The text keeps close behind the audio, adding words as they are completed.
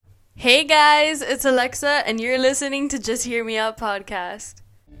Hey guys, it's Alexa, and you're listening to Just Hear Me Out podcast.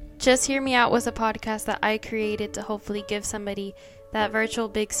 Just Hear Me Out was a podcast that I created to hopefully give somebody that virtual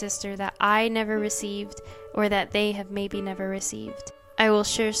big sister that I never received or that they have maybe never received. I will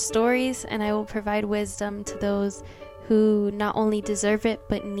share stories and I will provide wisdom to those who not only deserve it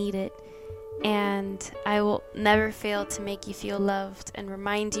but need it. And I will never fail to make you feel loved and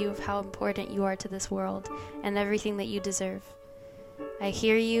remind you of how important you are to this world and everything that you deserve. I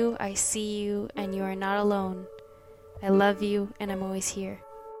hear you, I see you, and you are not alone. I love you, and I'm always here.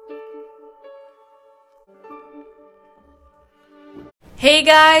 Hey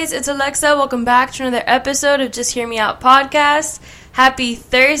guys, it's Alexa. Welcome back to another episode of Just Hear Me Out podcast. Happy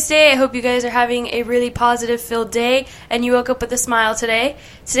Thursday. I hope you guys are having a really positive-filled day and you woke up with a smile today.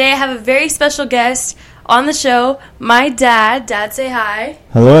 Today I have a very special guest on the show, my dad. Dad, say hi.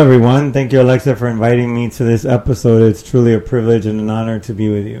 Hello, everyone. Thank you, Alexa, for inviting me to this episode. It's truly a privilege and an honor to be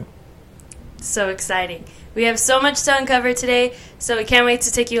with you. So exciting. We have so much to uncover today, so we can't wait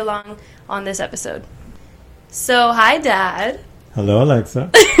to take you along on this episode. So, hi, Dad. Hello,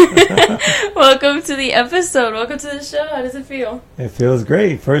 Alexa. Welcome to the episode. Welcome to the show. How does it feel? It feels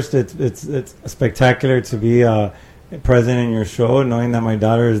great. First, it's spectacular to be present in your show, knowing that my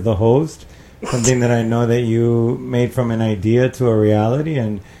daughter is the host. Something that I know that you made from an idea to a reality,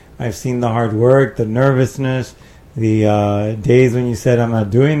 and I've seen the hard work, the nervousness, the days when you said I'm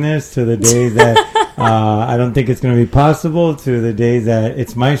not doing this, to the days that I don't think it's going to be possible, to the days that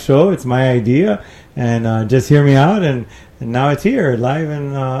it's my show, it's my idea, and just hear me out, and now it's here, live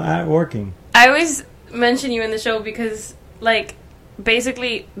and at working. I always mention you in the show because,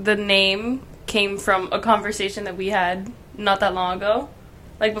 basically the name came from a conversation that we had not that long ago.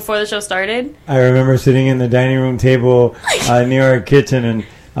 Before the show started. I remember sitting in the dining room table near our kitchen,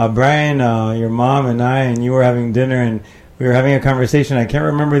 and Brian, your mom, and I, and you were having dinner, and we were having a conversation. I can't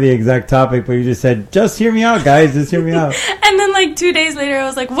remember the exact topic, but you just said, just hear me out, guys, just hear me out. And then 2 days later, I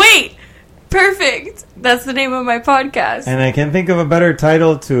was like, wait, perfect. That's the name of my podcast. And I can't think of a better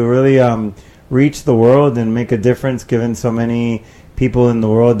title to really reach the world and make a difference, given so many people in the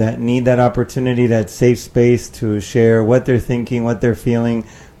world that need that opportunity, that safe space to share what they're thinking, what they're feeling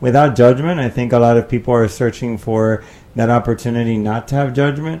without judgment. I think a lot of people are searching for that opportunity not to have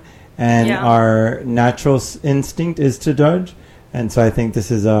judgment, and our natural instinct is to judge. And so I think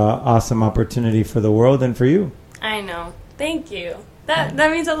this is an awesome opportunity for the world and for you. I know. Thank you. That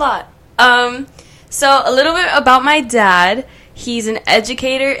means a lot. So a little bit about my dad. He's an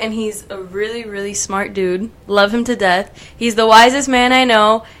educator, and he's a really, really smart dude. Love him to death. He's the wisest man I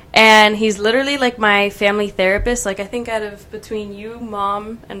know, and he's literally my family therapist. I think out of between you,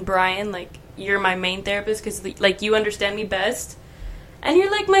 Mom, and Brian, you're my main therapist because, you understand me best. And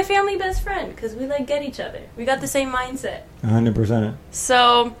you're, my family best friend because we, get each other. We got the same mindset. 100%.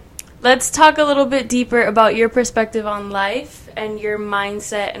 So let's talk a little bit deeper about your perspective on life and your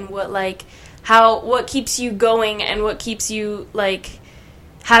mindset and what keeps you going and what keeps you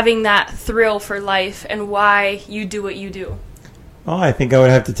having that thrill for life and why you do what you do. Oh, I think I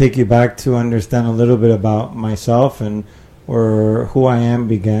would have to take you back to understand a little bit about myself and where who I am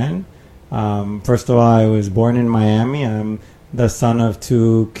began. First of all, I was born in Miami. I'm the son of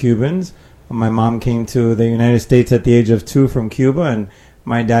two Cubans. My mom came to the United States at the age of 2 from Cuba, and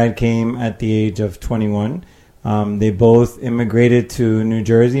my dad came at the age of 21. They both immigrated to New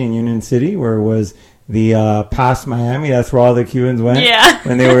Jersey and Union City, where it was the past Miami. That's where all the Cubans went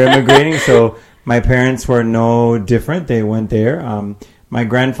when they were immigrating. So my parents were no different. They went there. My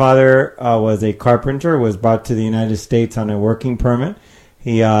grandfather was a carpenter, was brought to the United States on a working permit.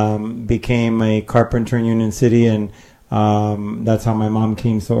 He became a carpenter in Union City, and that's how my mom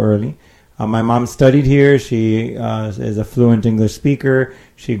came so early. My mom studied here. She is a fluent English speaker.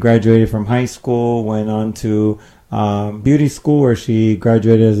 She graduated from high school, went on to beauty school where she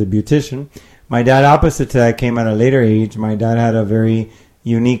graduated as a beautician. My dad, opposite to that, came at a later age. My dad had a very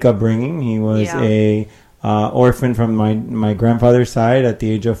unique upbringing. He was a orphan from my grandfather's side at the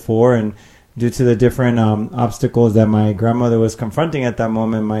age of 4, and due to the different obstacles that my grandmother was confronting at that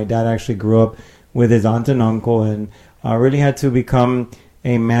moment, my dad actually grew up with his aunt and uncle and really had to become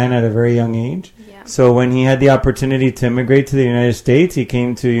a man at a very young age. So when he had the opportunity to immigrate to the United States, he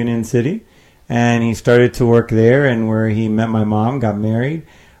came to Union City and he started to work there, and where he met my mom, got married.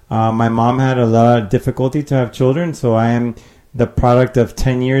 My mom had a lot of difficulty to have children, so I am the product of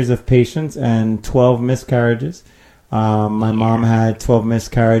 10 years of patience and 12 miscarriages. My mom had 12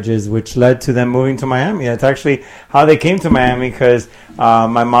 miscarriages, which led to them moving to Miami. That's actually how they came to Miami, because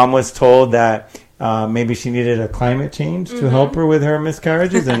my mom was told that maybe she needed a climate change to help her with her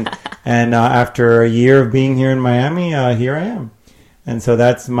miscarriages. And after a year of being here in Miami, here I am. And so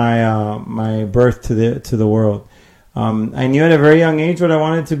that's my my birth to the world. I knew at a very young age what I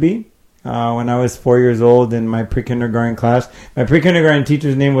wanted to be. When I was 4 years old in my pre-kindergarten class, my pre-kindergarten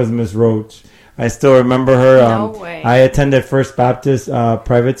teacher's name was Miss Roach. I still remember her. No way. I attended First Baptist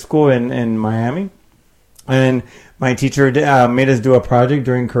private school in Miami, and my teacher made us do a project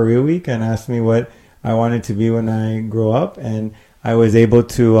during Korea Week and asked me what I wanted to be when I grew up, and I was able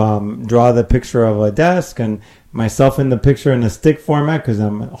to draw the picture of a desk and myself in the picture in a stick format because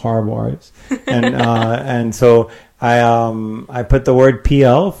I'm horrible artist, and so I put the word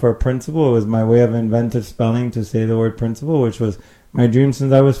PL for principal. It was my way of inventive spelling to say the word principal, which was my dream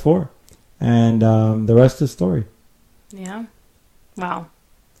since I was 4. And the rest is story. Yeah. Wow.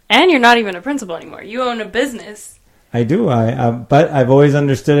 And you're not even a principal anymore. You own a business. I do. But I've always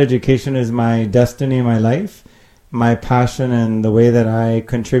understood education is my destiny in my life, my passion, and the way that I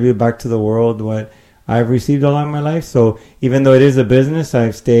contribute back to the world what I've received along my life. So even though it is a business,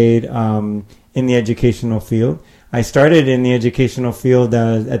 I've stayed in the educational field. I started in the educational field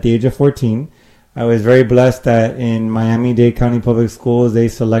at the age of 14. I was very blessed that in Miami-Dade County Public Schools, they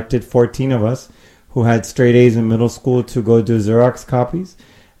selected 14 of us who had straight A's in middle school to go do Xerox copies.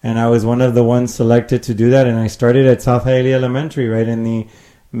 And I was one of the ones selected to do that. And I started at South Hialeah Elementary, right in the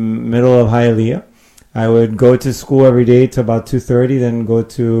middle of Hialeah. I would go to school every day to about 2:30, then go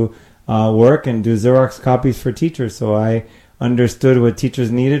to work and do Xerox copies for teachers. So I understood what teachers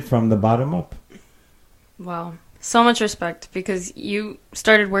needed from the bottom up. Wow. So much respect, because you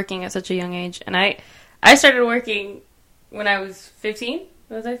started working at such a young age. And I started working when I was 15.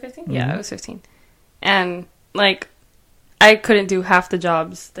 Was I 15? Mm-hmm. Yeah, I was 15. And, like, I couldn't do half the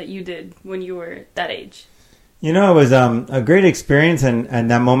jobs that you did when you were that age. You know, it was a great experience, and at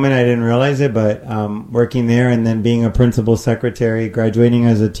that moment I didn't realize it, but working there and then being a principal secretary, graduating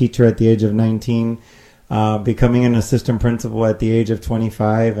as a teacher at the age of 19, becoming an assistant principal at the age of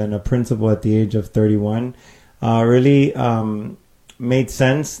 25, and a principal at the age of 31, really made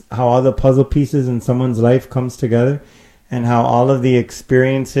sense how all the puzzle pieces in someone's life comes together, and how all of the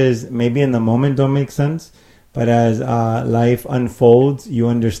experiences maybe in the moment don't make sense, but as life unfolds, you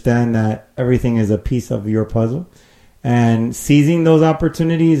understand that everything is a piece of your puzzle. And seizing those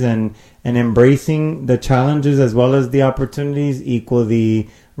opportunities and embracing the challenges as well as the opportunities equal the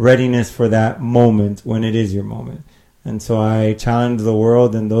readiness for that moment when it is your moment. And so I challenge the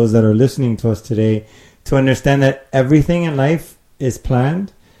world and those that are listening to us today to understand that everything in life is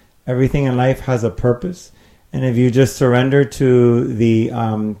planned. Everything in life has a purpose. And if you just surrender to the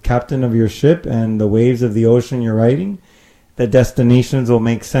captain of your ship and the waves of the ocean you're riding, the destinations will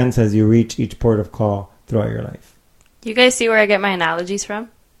make sense as you reach each port of call throughout your life. You guys see where I get my analogies from?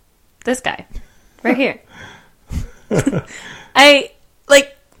 This guy. Right here. I,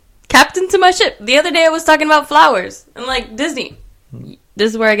 like, captain to my ship. The other day I was talking about flowers and, like, Disney.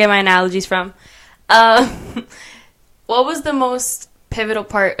 This is where I get my analogies from. What was the most pivotal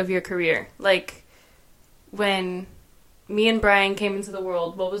part of your career? Like, when me and Brian came into the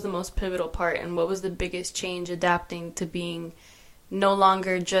world, what was the most pivotal part, and what was the biggest change adapting to being no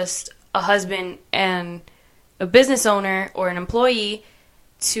longer just a husband and a business owner or an employee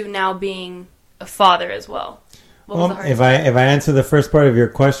to now being a father as well? Well, if I answer the first part of your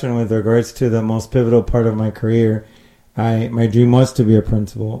question with regards to the most pivotal part of my career, my dream was to be a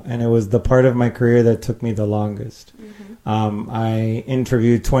principal, and it was the part of my career that took me the longest. Mm-hmm. I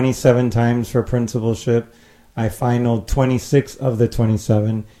interviewed 27 times for principalship. I finaled 26 of the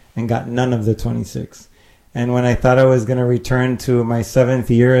 27 and got none of the 26. And when I thought I was going to return to my 7th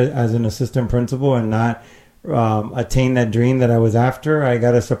year as an assistant principal and not attain that dream that I was after, I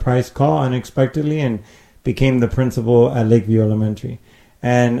got a surprise call unexpectedly and became the principal at Lakeview Elementary.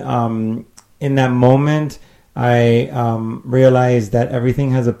 And in that moment, I realized that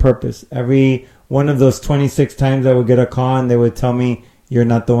everything has a purpose. Every one of those 26 times I would get a call and they would tell me, "You're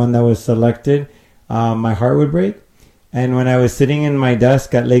not the one that was selected," my heart would break. And when I was sitting in my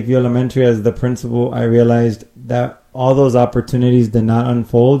desk at Lakeview Elementary as the principal, I realized that all those opportunities did not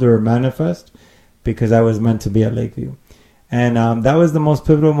unfold or manifest because I was meant to be at Lakeview. And that was the most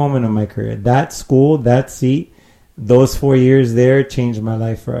pivotal moment of my career. That school, that seat, those 4 years there changed my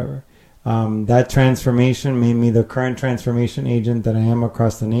life forever. That transformation made me the current transformation agent that I am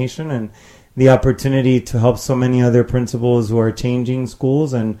across the nation, and the opportunity to help so many other principals who are changing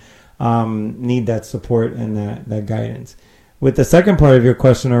schools and need that support and that guidance. With the second part of your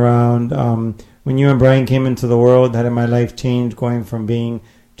question around when you and Brian came into the world, how did my life change going from being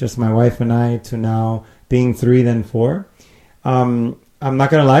just my wife and I to now being 3, then 4? I'm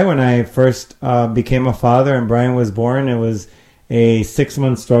not going to lie, when I first became a father and Brian was born, it was a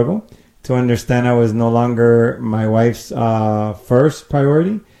 6-month struggle. to understand I was no longer my wife's first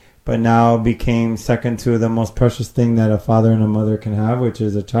priority, but now became second to the most precious thing that a father and a mother can have, which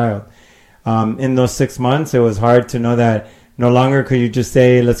is a child. In those 6 months, it was hard to know that no longer could you just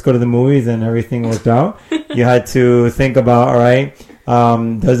say, let's go to the movies and everything worked out. You had to think about, all right,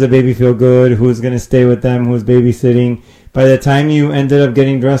 does the baby feel good? Who's going to stay with them? Who's babysitting? By the time you ended up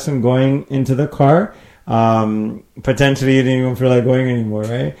getting dressed and going into the car, potentially you didn't even feel like going anymore,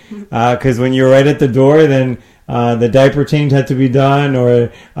 right? Because when you were right at the door, then the diaper change had to be done,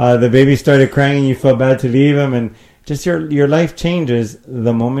 or the baby started crying and you felt bad to leave him, and just your life changes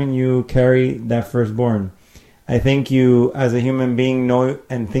the moment you carry that firstborn. I think you, as a human being, know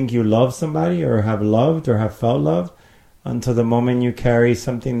and think you love somebody or have loved or have felt loved until the moment you carry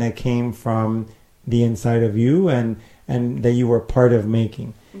something that came from the inside of you and that you were part of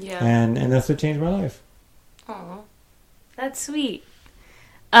making. Yeah. And that's what changed my life. Oh, that's sweet.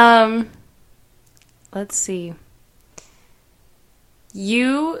 Let's see.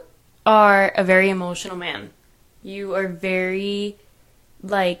 You are a very emotional man. You are very,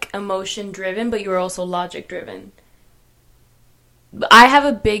 emotion driven, but you're also logic driven. I have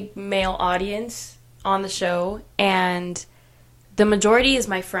a big male audience on the show, and the majority is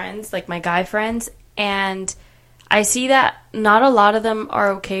my friends, my guy friends, and I see that not a lot of them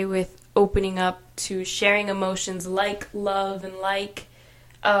are okay with opening up to sharing emotions like love and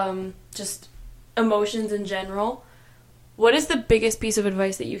just emotions in general. What is the biggest piece of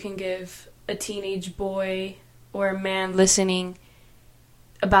advice that you can give a teenage boy or a man listening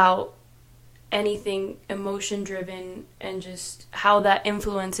about anything emotion driven and just how that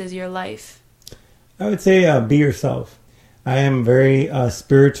influences your life? I would say be yourself. I am very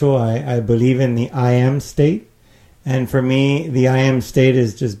spiritual. I believe in the I am state. And for me, the I am state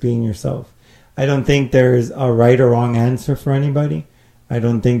is just being yourself. I don't think there's a right or wrong answer for anybody. I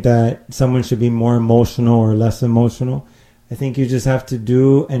don't think that someone should be more emotional or less emotional. I think you just have to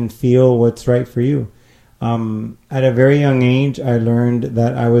do and feel what's right for you. At a very young age, I learned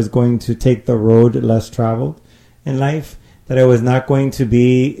that I was going to take the road less traveled in life, that I was not going to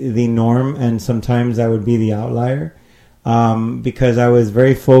be the norm, and sometimes I would be the outlier. Because I was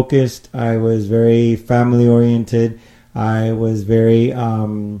very focused, I was very family oriented, I was very,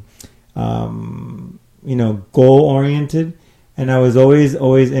 goal oriented, and I was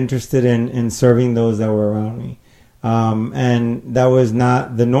always interested in serving those that were around me. And that was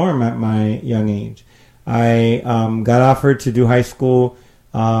not the norm at my young age. I got offered to do high school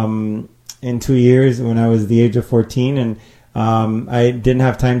in 2 years when I was the age of 14, and I didn't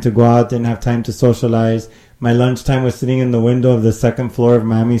have time to go out, didn't have time to socialize. My lunchtime was sitting in the window of the second floor of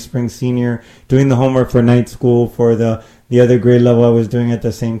Miami Springs Senior, doing the homework for night school for the other grade level I was doing at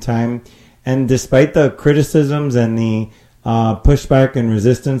the same time. And despite the criticisms and the pushback and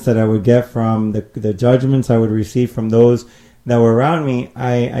resistance that I would get from the judgments I would receive from those that were around me,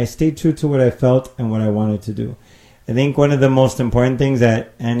 I stayed true to what I felt and what I wanted to do. I think one of the most important things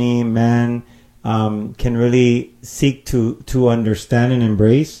that any man can really seek to understand and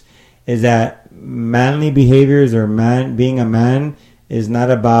embrace is that manly behaviors or being a man is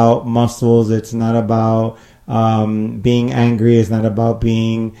not about muscles. It's not about being angry. It's not about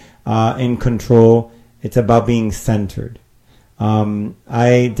being in control. It's about being centered.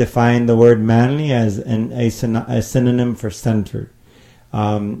 I define the word manly as a synonym for centered.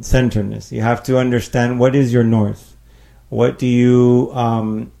 Centeredness. You have to understand what is your north. What do you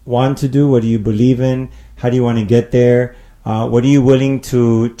want to do? What do you believe in? How do you want to get there? What are you willing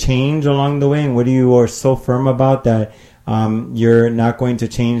to change along the way? And what you are so firm about that you're not going to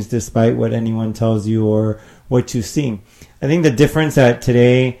change despite what anyone tells you or what you see? I think the difference that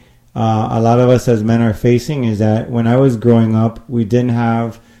today a lot of us as men are facing is that when I was growing up, we didn't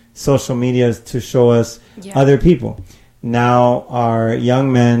have social media to show us other people. Now our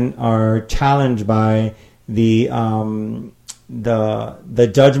young men are challenged by the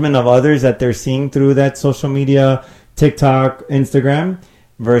judgment of others that they're seeing through that social media, TikTok, Instagram,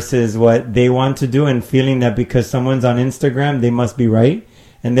 versus what they want to do, and feeling that because someone's on Instagram, they must be right,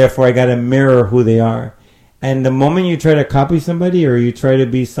 and therefore I got to mirror who they are. And the moment you try to copy somebody or you try to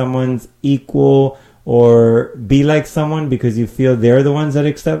be someone's equal or be like someone because you feel they're the ones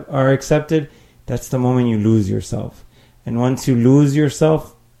that are accepted, that's the moment you lose yourself. And once you lose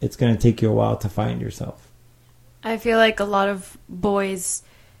yourself, it's going to take you a while to find yourself. I feel like a lot of boys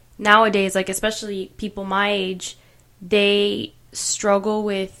nowadays, especially people my age, they struggle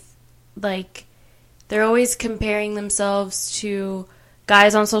with, they're always comparing themselves to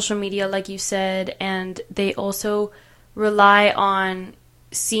guys on social media, like you said, and they also rely on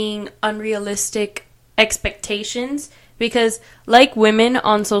seeing unrealistic expectations Because like women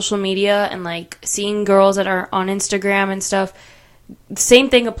on social media and like seeing girls that are on Instagram and stuff, the same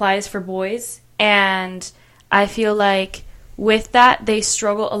thing applies for boys. And I feel like with that, they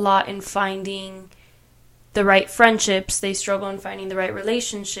struggle a lot in finding the right friendships. They struggle in finding the right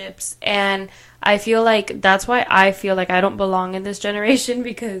relationships. And I feel like that's why I feel like I don't belong in this generation,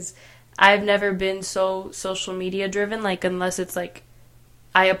 because I've never been so social media driven, like unless it's like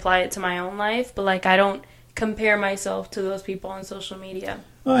I apply it to my own life, but like I don't compare myself to those people on social media.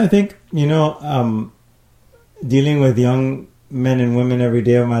 Well, I think, dealing with young men and women every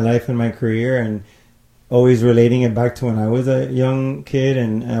day of my life and my career, and always relating it back to when I was a young kid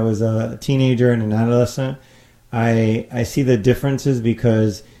and I was a teenager and an adolescent, I see the differences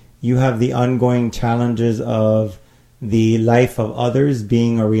because you have the ongoing challenges of the life of others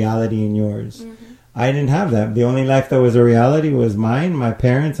being a reality in yours. Mm-hmm. I didn't have that. The only life that was a reality was mine, my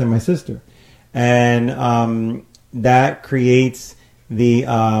parents, and my sister. And that creates the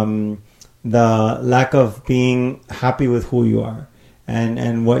lack of being happy with who you are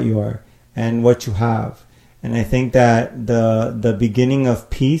and what you are and what you have. And I think that the beginning of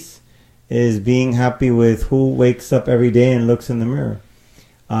peace is being happy with who wakes up every day and looks in the mirror.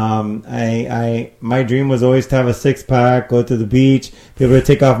 My dream was always to have a 6-pack, go to the beach, be able to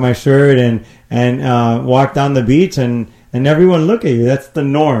take off my shirt and walk down the beach and everyone look at you. That's the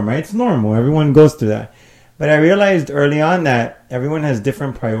norm, right? It's normal. Everyone goes through that. But I realized early on that everyone has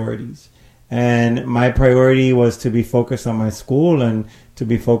different priorities. And my priority was to be focused on my school and to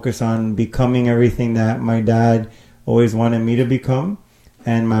be focused on becoming everything that my dad always wanted me to become.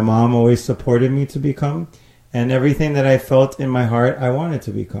 And my mom always supported me to become. And everything that I felt in my heart, I wanted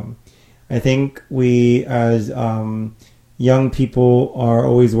to become. I think we as young people are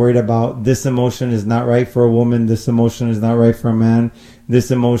always worried about this emotion is not right for a woman, this emotion is not right for a man,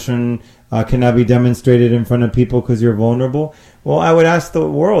 this emotion cannot be demonstrated in front of people because you're vulnerable. Well, I would ask the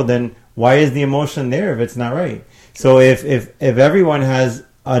world, then why is the emotion there if it's not right? So if everyone has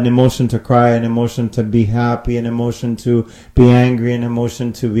an emotion to cry, an emotion to be happy, an emotion to be angry, an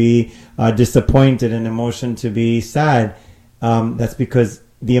emotion to be disappointed, an emotion to be sad, that's because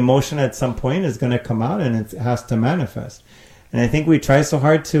the emotion at some point is going to come out and it has to manifest. And I think we try so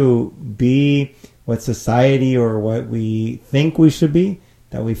hard to be what society or what we think we should be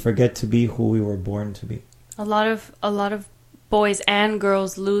that we forget to be who we were born to be. A lot of boys and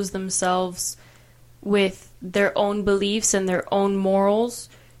girls lose themselves with their own beliefs and their own morals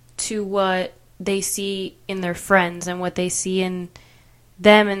to what they see in their friends and what they see in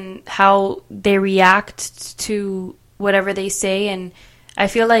them and how they react to whatever they say. And I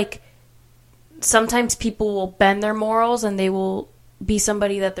feel like sometimes people will bend their morals and they will be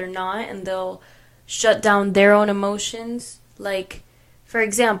somebody that they're not, and they'll shut down their own emotions. Like, for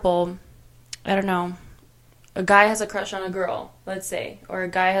example, I don't know, a guy has a crush on a girl, let's say, or a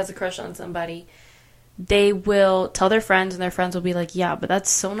guy has a crush on somebody. They will tell their friends, and their friends will be like, yeah, but that's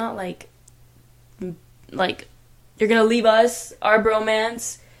so not like you're gonna leave us, our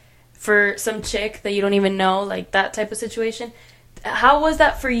bromance, for some chick that you don't even know, like that type of situation. How was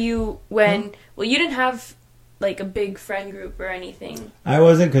that for you when, well, you didn't have like a big friend group or anything? I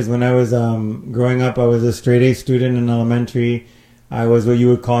wasn't, because when I was growing up, I was a straight A student in elementary. I was what you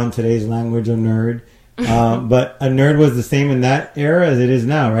would call in today's language a nerd. But a nerd was the same in that era as it is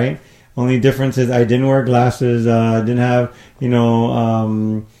now, right? Only difference is I didn't wear glasses. I didn't have,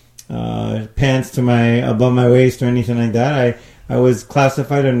 pants to above my waist or anything like that. I was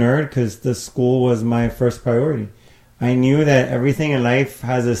classified a nerd because the school was my first priority. I knew that everything in life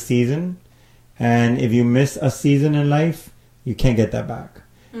has a season, and if you miss a season in life, you can't get that back.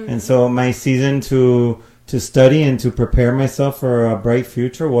 Mm-hmm. And so my season to study and to prepare myself for a bright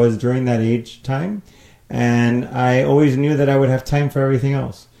future was during that age time. And I always knew that I would have time for everything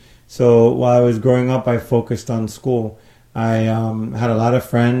else. So while I was growing up, I focused on school. I had a lot of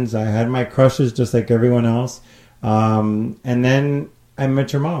friends. I had my crushes just like everyone else. And then I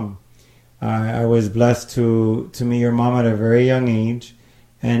met your mom. I was blessed to meet your mom at a very young age,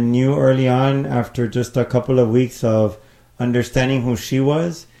 and knew early on, after just a couple of weeks of understanding who she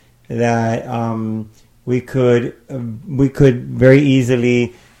was, that we could very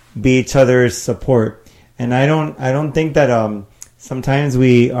easily be each other's support. And I don't think that sometimes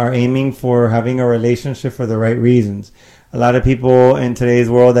we are aiming for having a relationship for the right reasons. A lot of people in today's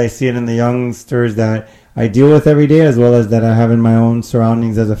world, I see it in the youngsters that I deal with every day, as well as that I have in my own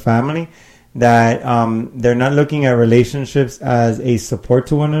surroundings as a family, that they're not looking at relationships as a support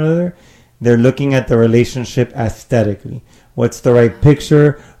to one another. They're looking at the relationship aesthetically. What's the right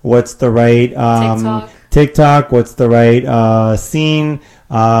picture? What's the right TikTok? What's the right scene?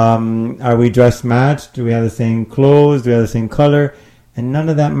 Are we dressed matched? Do we have the same clothes? Do we have the same color? And none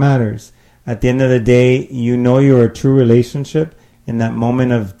of that matters. At the end of the day, you know you're a true relationship in that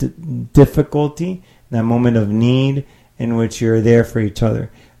moment of difficulty, that moment of need in which you're there for each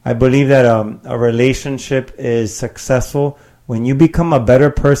other. I believe that a relationship is successful when you become a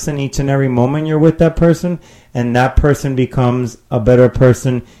better person each and every moment you're with that person, and that person becomes a better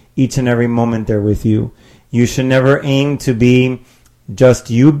person each and every moment they're with you. You should never aim to be just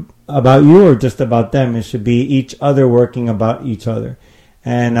you about you or just about them. It should be each other working about each other.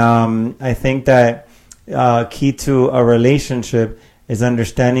 And I think that key to a relationship is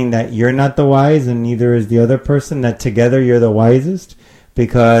understanding that you're not the wise and neither is the other person, that together you're the wisest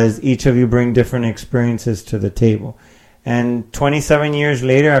because each of you bring different experiences to the table. And 27 years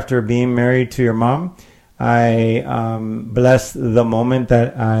later, after being married to your mom, I bless the moment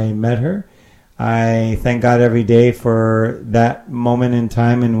that I met her. I thank God every day for that moment in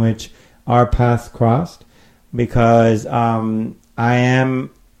time in which our paths crossed, because I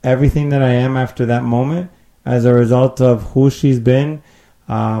am everything that I am after that moment as a result of who she's been,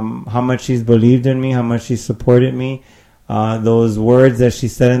 how much she's believed in me, how much she supported me, those words that she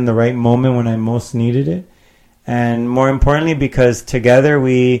said in the right moment when I most needed it. And more importantly, because together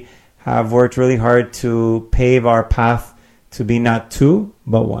we have worked really hard to pave our path to be not two,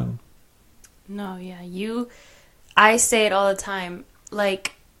 but one. No, yeah, I say it all the time.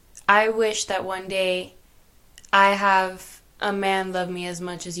 Like, I wish that one day I have a man love me as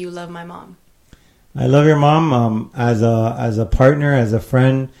much as you love my mom. I love your mom as a partner, as a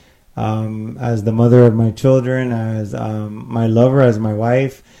friend, as the mother of my children, as my lover, as my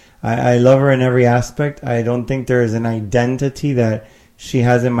wife. I love her in every aspect. I don't think there is an identity that she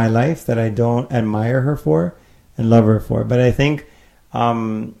has in my life that I don't admire her for and love her for. But I think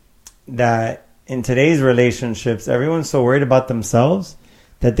that in today's relationships, everyone's so worried about themselves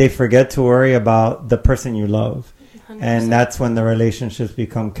that they forget to worry about the person you love. 100%. And that's when the relationships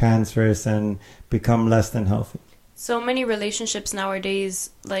become cancerous and become less than healthy. So many relationships nowadays,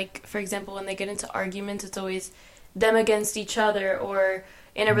 like, for example, when they get into arguments, it's always them against each other, or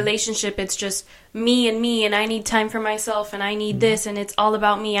in a relationship, it's just me, and I need time for myself, and I need this, and it's all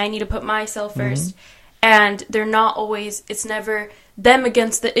about me. I need to put myself first. And they're not always, it's never them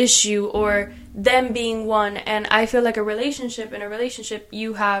against the issue or them being one. And I feel like in a relationship,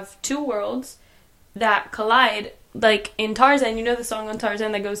 you have two worlds that collide. Like in Tarzan, you know the song on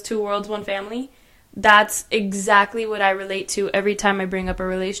Tarzan that goes, 2 worlds, 1 family? That's exactly what I relate to every time I bring up a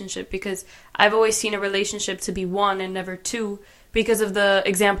relationship, because I've always seen a relationship to be 1 and never 2 because of the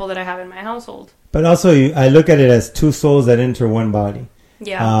example that I have in my household. But also, I look at it as 2 souls that enter one body.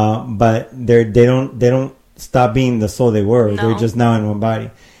 Yeah. But they don't stop being the soul they were. No. They're just now in one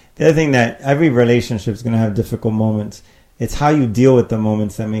body. The other thing, that every relationship is going to have difficult moments. It's how you deal with the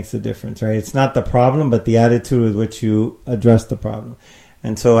moments that makes the difference, right? It's not the problem, but the attitude with which you address the problem.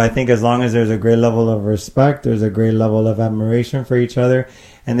 And so I think as long as there's a great level of respect, there's a great level of admiration for each other,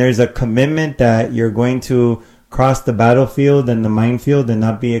 and there's a commitment that you're going to cross the battlefield and the minefield and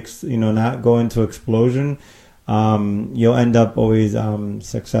not be, not go into explosion, you'll end up always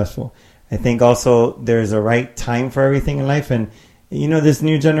successful. I think also there's a right time for everything in life, and this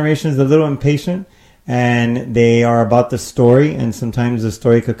new generation is a little impatient, and they are about the story, and sometimes the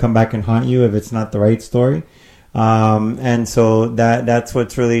story could come back and haunt you if it's not the right story. And so that's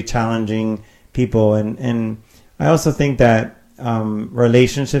what's really challenging people. And I also think that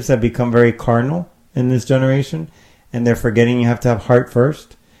relationships have become very carnal in this generation, and they're forgetting you have to have heart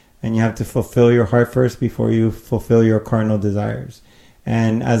first, and you have to fulfill your heart first before you fulfill your carnal desires.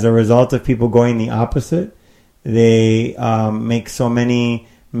 And as a result of people going the opposite, they make so many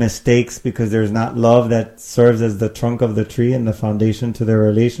mistakes because there's not love that serves as the trunk of the tree and the foundation to their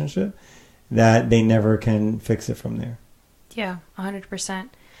relationship, that they never can fix it from there. Yeah, 100%.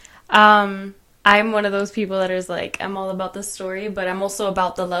 I'm one of those people that is like, I'm all about the story, but I'm also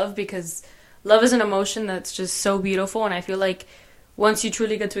about the love, because love is an emotion that's just so beautiful, and I feel like once you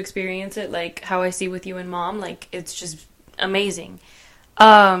truly get to experience it, like how I see with you and Mom, like it's just amazing.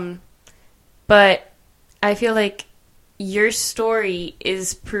 But I feel like your story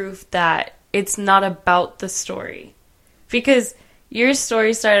is proof that it's not about the story, because your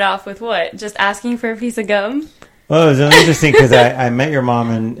story started off with what? Just asking for a piece of gum? Well, it was really interesting because I met your mom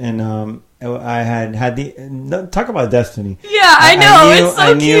and I had the... Talk about destiny. Yeah, I know. It's so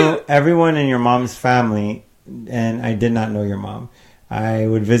I knew everyone in your mom's family, and I did not know your mom. I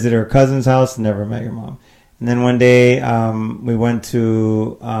would visit her cousin's house, never met your mom. And then one day we went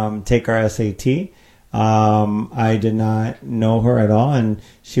to take our SAT. I did not know her at all, and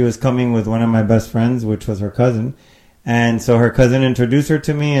she was coming with one of my best friends, which was her cousin. And so her cousin introduced her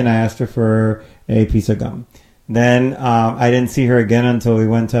to me, and I asked her for a piece of gum. Then I didn't see her again until we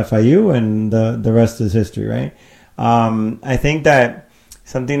went to FIU, and the rest is history, right? I think that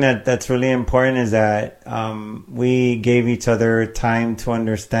something that's really important is that we gave each other time to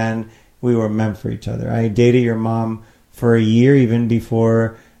understand we were meant for each other. I dated your mom for a year, even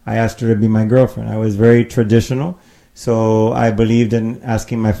before I asked her to be my girlfriend. I was very traditional. So I believed in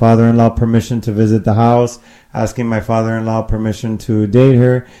asking my father-in-law permission to visit the house, asking my father-in-law permission to date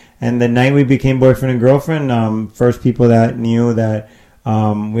her. And the night we became boyfriend and girlfriend, first people that knew that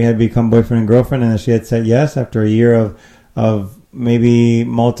we had become boyfriend and girlfriend and that she had said yes after a year of maybe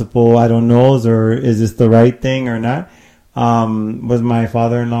multiple I don't knows, or is this the right thing or not, was my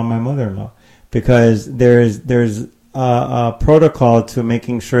father-in-law and my mother-in-law. Because there's a protocol to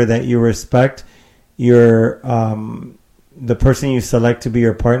making sure that you respect your the person you select to be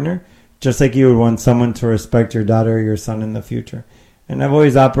your partner, just like you would want someone to respect your daughter or your son in the future. And I've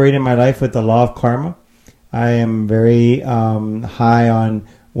always operated my life with the law of karma. I am very high on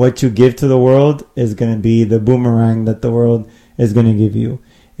what you give to the world is going to be the boomerang that the world is going to give you.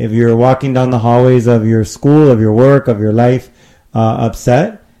 If you're walking down the hallways of your school, of your work, of your life,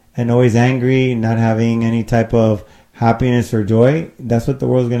 upset and always angry, not having any type of happiness or joy, that's what the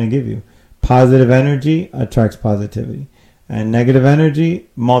world's going to give you. Positive energy attracts positivity, and negative energy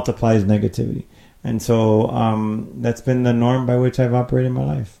multiplies negativity. And so that's been the norm by which I've operated my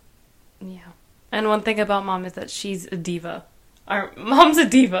life. Yeah. And one thing about mom is that she's a diva. Our mom's a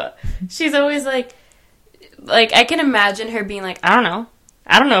diva. She's always like I can imagine her being like, I don't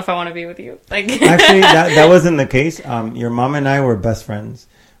know if I want to be with you. Like Actually, that wasn't the case. Your mom and I were best friends.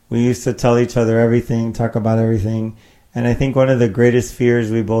 We used to tell each other everything, talk about everything. And I think one of the greatest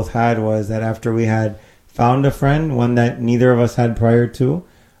fears we both had was that after we had found a friend, one that neither of us had prior to,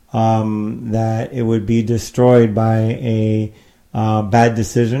 that it would be destroyed by a bad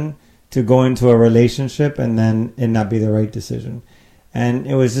decision to go into a relationship and then it not be the right decision. And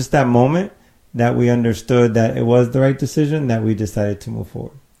it was just that moment that we understood that it was the right decision that we decided to move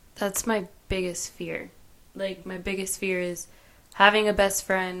forward. That's my biggest fear. Like, my biggest fear is having a best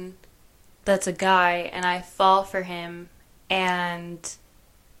friend that's a guy and I fall for him and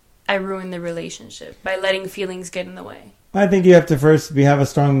I ruin the relationship by letting feelings get in the way. I think you have to first have a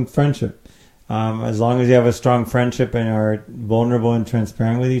strong friendship. As long as you have a strong friendship and are vulnerable and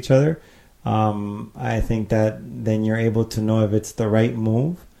transparent with each other, I think that then you're able to know if it's the right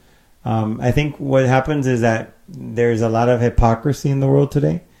move. I think what happens is that there's a lot of hypocrisy in the world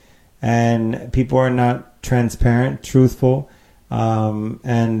today, and people are not transparent, truthful,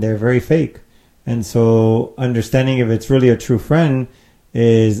 and they're very fake. And so understanding if it's really a true friend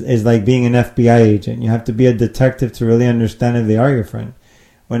is like being an FBI agent. You have to be a detective to really understand if they are your friend.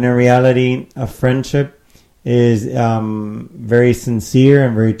 When in reality, a friendship is very sincere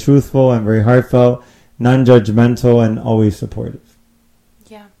and very truthful and very heartfelt, non-judgmental, and always supportive.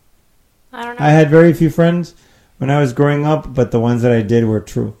 Yeah. I don't know. I had very few friends when I was growing up, but the ones that I did were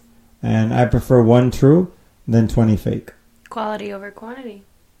true. And I prefer one true than 20 fake. Quality over quantity.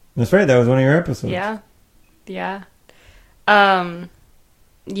 That's right. That was one of your episodes. Yeah. Yeah.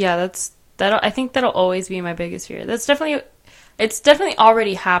 Yeah, I think that'll always be my biggest fear. It's definitely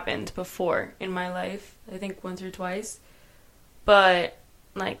already happened before in my life. I think once or twice. But,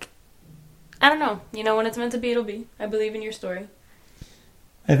 like, I don't know. You know, when it's meant to be, it'll be. I believe in your story.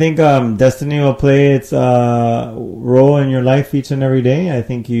 I think destiny will play its role in your life each and every day. I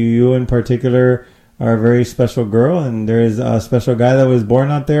think you in particular are a very special girl, and there is a special guy that was born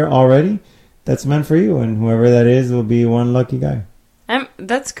out there already that's meant for you, and whoever that is will be one lucky guy.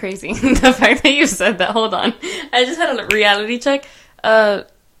 That's crazy. The fact that you said that. Hold on. I just had a reality check.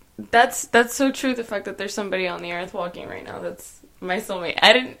 That's so true. The fact that there's somebody on the earth walking right now. That's my soulmate.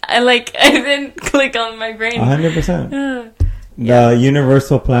 I didn't click on my brain. 100%. Yeah. The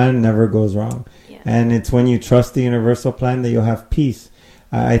universal plan never goes wrong. Yeah. And it's when you trust the universal plan that you'll have peace.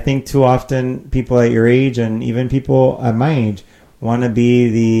 I think too often people at your age and even people at my age want to be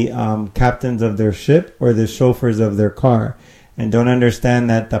the captains of their ship or the chauffeurs of their car, and don't understand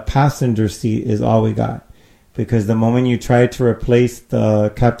that the passenger seat is all we got. Because the moment you try to replace the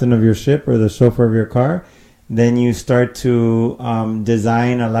captain of your ship or the chauffeur of your car, then you start to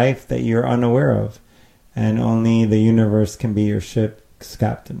design a life that you're unaware of. And only the universe can be your ship's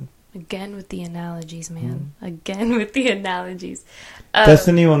captain. Again with the analogies, man. Again with the analogies.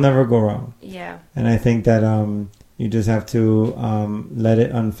 Destiny will never go wrong. Yeah. And I think that you just have to let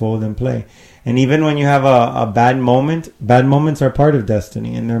it unfold and play. And even when you have a bad moment, bad moments are part of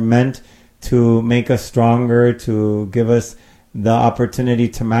destiny. And they're meant to make us stronger, to give us the opportunity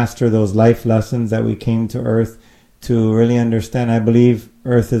to master those life lessons that we came to Earth to really understand. I believe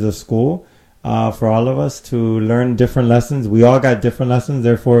Earth is a school for all of us to learn different lessons. We all got different lessons.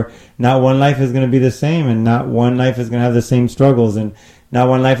 Therefore, not one life is going to be the same, and not one life is going to have the same struggles, and not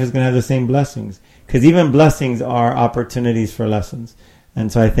one life is going to have the same blessings. Because even blessings are opportunities for lessons.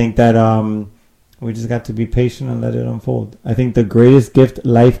 And so I think that we just got to be patient and let it unfold. I think the greatest gift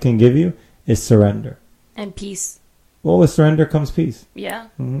life can give you is surrender. And peace. Well, with surrender comes peace. Yeah.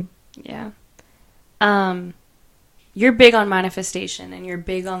 Mm-hmm. Yeah. You're big on manifestation, and you're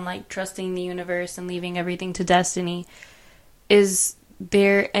big on like trusting the universe and leaving everything to destiny. Is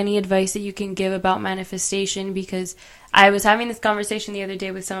there any advice that you can give about manifestation? Because I was having this conversation the other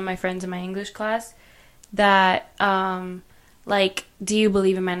day with some of my friends in my English class that, like, do you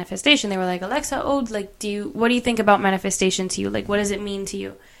believe in manifestation? They were like, Alexa, what do you think about manifestation to you? Like, what does it mean to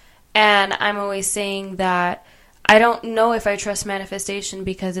you? And I'm always saying that I don't know if I trust manifestation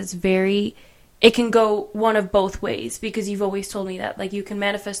because it can go one of both ways, because you've always told me that, like, you can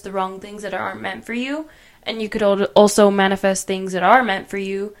manifest the wrong things that aren't meant for you, and you could also manifest things that are meant for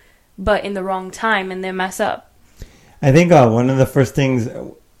you, but in the wrong time, and then mess up. I think one of the first things,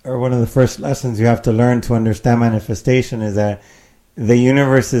 or one of the first lessons you have to learn to understand manifestation is that the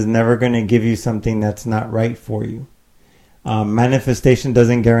universe is never going to give you something that's not right for you. Manifestation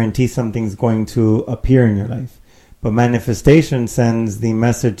doesn't guarantee something's going to appear in your life, but manifestation sends the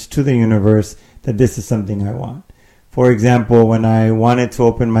message to the universe that this is something I want. For example, when I wanted to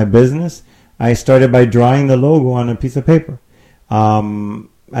open my business, I started by drawing the logo on a piece of paper.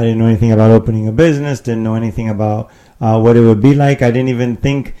 I didn't know anything about opening a business, didn't know anything about what it would be like. I didn't even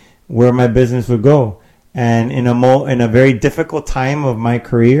think where my business would go. And in a very difficult time of my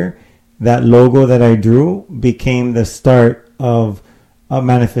career, that logo that I drew became the start of a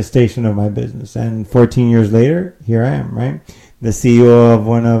manifestation of my business. And 14 years later, here I am, right? The CEO of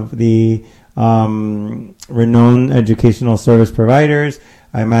one of the renowned educational service providers.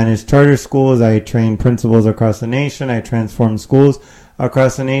 I manage charter schools. I train principals across the nation. I transform schools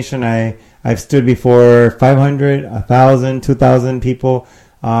across the nation. I've stood before 500, 1,000, 2,000 people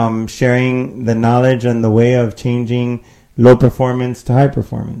sharing the knowledge and the way of changing low performance to high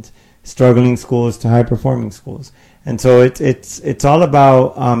performance, struggling schools to high performing schools. And so it's all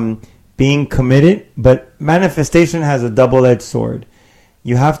about being committed, but manifestation has a double-edged sword.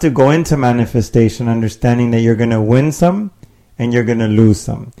 You have to go into manifestation understanding that you're going to win some and you're going to lose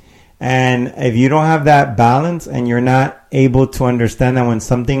some. And if you don't have that balance and you're not able to understand that when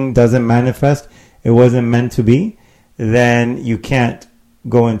something doesn't manifest, it wasn't meant to be, then you can't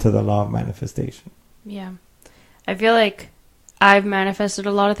go into the law of manifestation. Yeah. I feel like I've manifested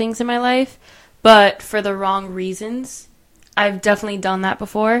a lot of things in my life, but for the wrong reasons. I've definitely done that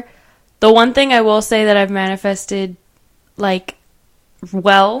before. The one thing I will say that I've manifested, like,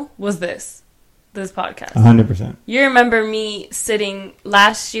 well, was this podcast. 100%. You remember me sitting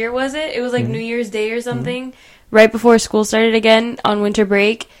last year, was it? It was like New Year's Day or something, right before school started again on winter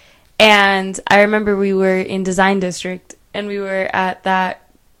break. And I remember we were in Design District, and we were at that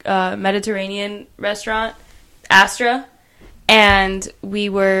Mediterranean restaurant, Astra, and we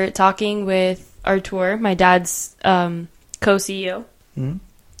were talking with Artur, my dad's co-CEO,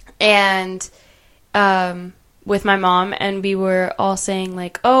 and with my mom, and we were all saying,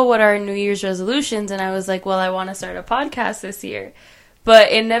 like, oh, what are New Year's resolutions? And I was like, well, I want to start a podcast this year.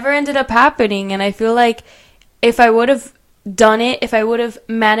 But it never ended up happening, and I feel like if I would have done it, if I would have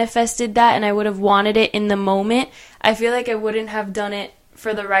manifested that and I would have wanted it in the moment, I feel like I wouldn't have done it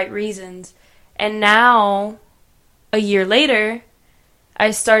for the right reasons. And now, a year later,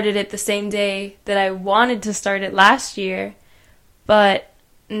 I started it the same day that I wanted to start it last year, but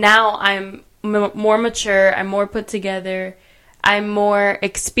now I'm more mature, I'm more put together, I'm more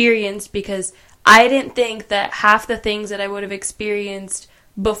experienced, because I didn't think that half the things that I would have experienced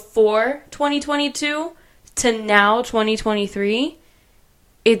before 2022 to now 2023,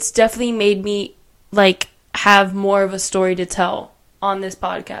 it's definitely made me, like, have more of a story to tell on this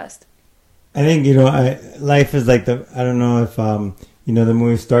podcast. I think, life is like I don't know if, the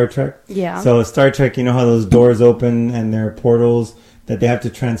movie Star Trek? Yeah. So Star Trek, you know how those doors open and there are portals that they have to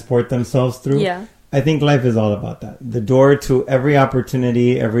transport themselves through? Yeah. I think life is all about that. The door to every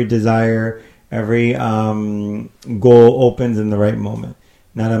opportunity, every desire, every goal opens in the right moment.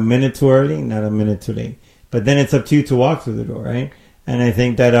 Not a minute too early, not a minute too late. But then it's up to you to walk through the door, right? And I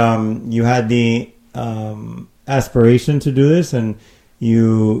think that you had the aspiration to do this, and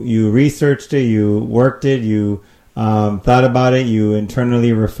you researched it, you worked it, you thought about it, you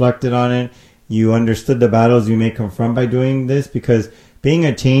internally reflected on it, you understood the battles you may confront by doing this, because being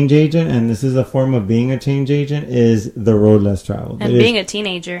a change agent, and this is a form of being a change agent, is the road less traveled. And being a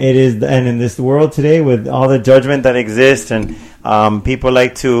teenager. It is, and in this world today, with all the judgment that exists, and people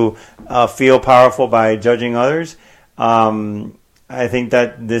like to feel powerful by judging others, I think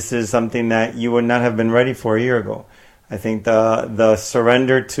that this is something that you would not have been ready for a year ago. I think the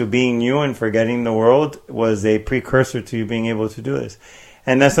surrender to being you and forgetting the world was a precursor to you being able to do this.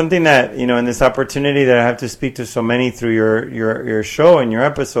 And that's something that, in this opportunity that I have to speak to so many through your show and your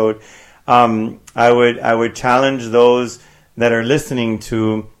episode, I would challenge those that are listening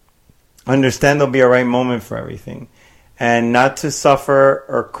to understand there'll be a right moment for everything, and not to suffer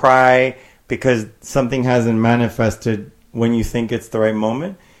or cry because something hasn't manifested when you think it's the right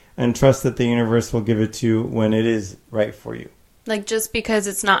moment, and trust that the universe will give it to you when it is right for you. Like, just because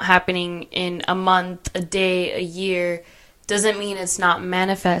it's not happening in a month, a day, a year, doesn't mean it's not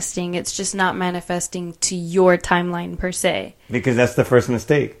manifesting. It's just not manifesting to your timeline per se. Because that's the first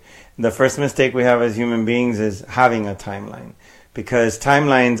mistake. The first mistake we have as human beings is having a timeline. Because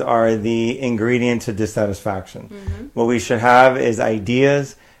timelines are the ingredient to dissatisfaction. Mm-hmm. What we should have is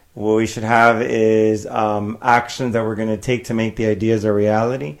ideas. What we should have is actions that we're going to take to make the ideas a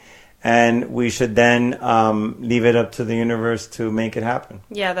reality. And we should then leave it up to the universe to make it happen.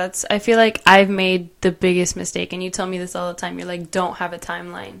 Yeah, I feel like I've made the biggest mistake. And you tell me this all the time. You're like, don't have a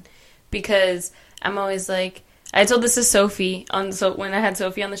timeline. Because I'm always like, I told this to Sophie when I had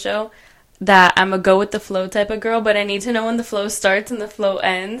Sophie on the show, that I'm a go with the flow type of girl. But I need to know when the flow starts and the flow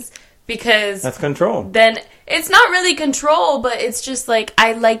ends. Because that's control. Then it's not really control, but it's just like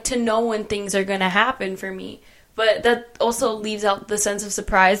I like to know when things are going to happen for me. But that also leaves out the sense of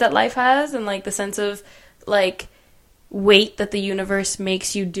surprise that life has, and like the sense of like weight that the universe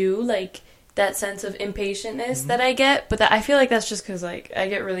makes you do, like that sense of impatientness that I get. But I feel like that's just because like I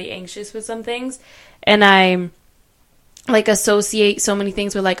get really anxious with some things, and I like associate so many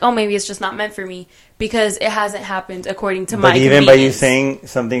things with like, oh, maybe it's just not meant for me because it hasn't happened according to my convenience. But even by you saying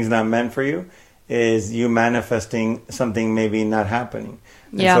something's not meant for you is you manifesting something maybe not happening.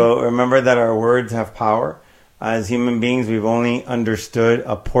 Yeah. So remember that our words have power. As human beings, we've only understood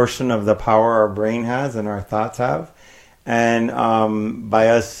a portion of the power our brain has and our thoughts have. And by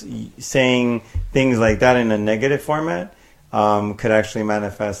us saying things like that in a negative format could actually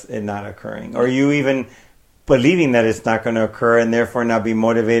manifest it not occurring. Or you even believing that it's not going to occur and therefore not be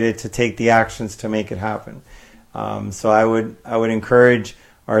motivated to take the actions to make it happen. So I would encourage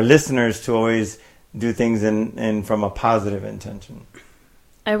our listeners to always do things in from a positive intention.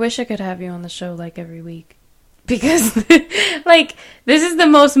 I wish I could have you on the show like every week. Because, like, this is the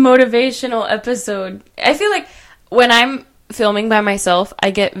most motivational episode. I feel like when I'm filming by myself, I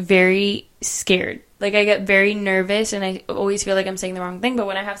get very scared. Like, I get very nervous, and I always feel like I'm saying the wrong thing. But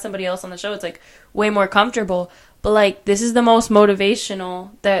when I have somebody else on the show, it's, like, way more comfortable. But, like, this is the most motivational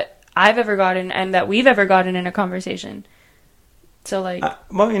that I've ever gotten and that we've ever gotten in a conversation. So, like...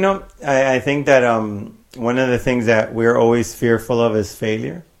 well, I think that one of the things that we're always fearful of is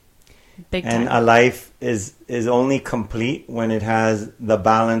failure. Big time. And a life is only complete when it has the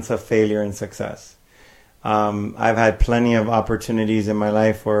balance of failure and success. I've had plenty of opportunities in my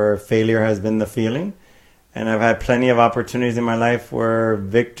life where failure has been the feeling. And I've had plenty of opportunities in my life where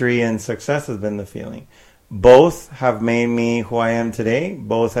victory and success has been the feeling. Both have made me who I am today.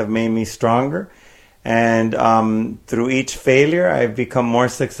 Both have made me stronger. And through each failure, I've become more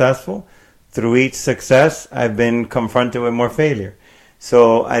successful. Through each success, I've been confronted with more failure.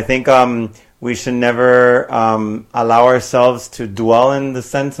 So I think we should never allow ourselves to dwell in the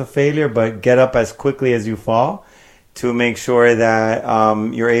sense of failure, but get up as quickly as you fall to make sure that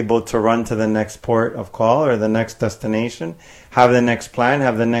you're able to run to the next port of call or the next destination, have the next plan,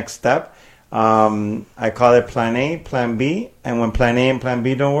 have the next step. I call it plan A, plan B, and when plan A and plan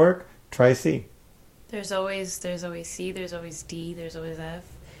B don't work, try C. There's always C, there's always D, there's always F.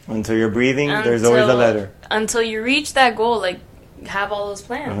 Until you're breathing, there's always a letter. Until you reach that goal, like, have all those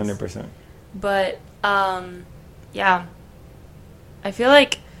plans. 100%. But, yeah. I feel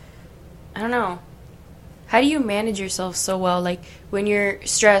like, I don't know. How do you manage yourself so well? Like, when you're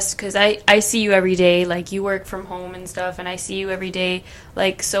stressed, because I see you every day. Like, you work from home and stuff, and I see you every day,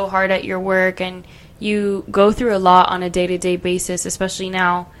 like, so hard at your work. And you go through a lot on a day-to-day basis, especially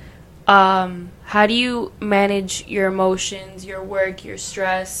now. How do you manage your emotions, your work, your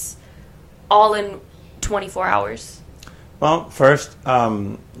stress, all in 24 hours? Well, first,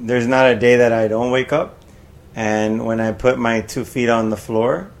 there's not a day that I don't wake up. And when I put my 2 feet on the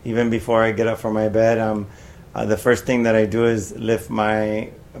floor, even before I get up from my bed, the first thing that I do is lift my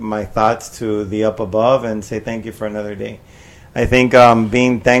thoughts to the up above and say thank you for another day. I think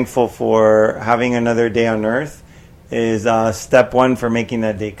being thankful for having another day on earth is step one for making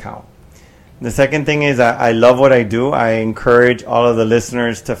that day count. The second thing is I love what I do. I encourage all of the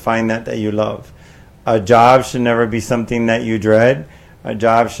listeners to find that you love. A job should never be something that you dread. A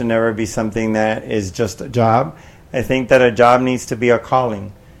job should never be something that is just a job. I think that a job needs to be a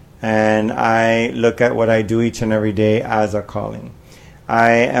calling. And I look at what I do each and every day as a calling.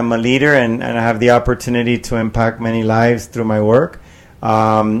 I am a leader and I have the opportunity to impact many lives through my work.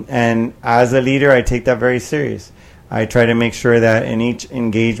 And as a leader, I take that very serious. I try to make sure that in each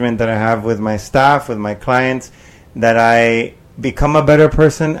engagement that I have with my staff, with my clients, that I become a better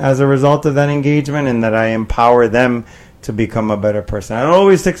person as a result of that engagement and that I empower them to become a better person. I don't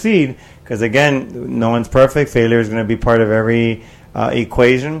always succeed because, again, no one's perfect. Failure is going to be part of every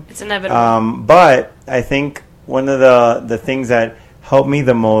equation. It's inevitable. But I think one of the things that help me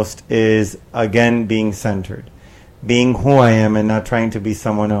the most is, again, being centered. Being who I am and not trying to be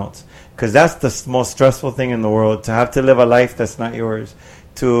someone else. Because that's the most stressful thing in the world, to have to live a life that's not yours.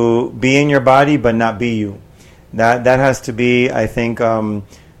 To be in your body but not be you. That has to be, I think,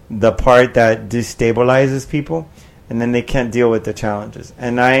 the part that destabilizes people. And then they can't deal with the challenges.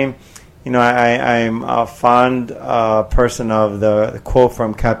 And I'm a fond person of the quote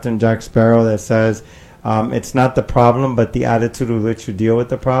from Captain Jack Sparrow that says, it's not the problem, but the attitude with which you deal with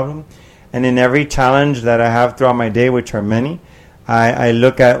the problem. And in every challenge that I have throughout my day, which are many, I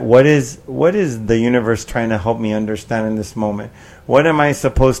look at what is the universe trying to help me understand in this moment. What am I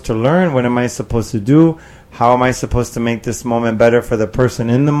supposed to learn? What am I supposed to do? How am I supposed to make this moment better for the person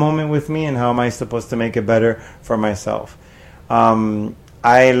in the moment with me? And how am I supposed to make it better for myself? I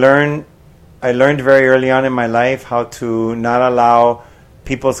learned very early on in my life how to not allow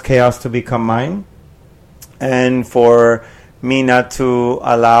people's chaos to become mine. And for me not to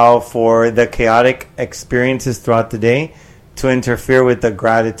allow for the chaotic experiences throughout the day to interfere with the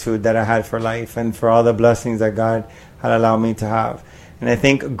gratitude that I had for life and for all the blessings that God had allowed me to have. And I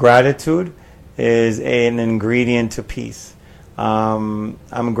think gratitude is an ingredient to peace.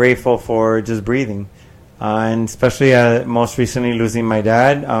 I'm grateful for just breathing. And especially most recently losing my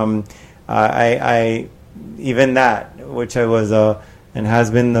dad, I even that, which I was and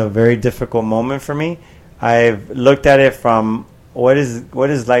has been a very difficult moment for me, I've looked at it from what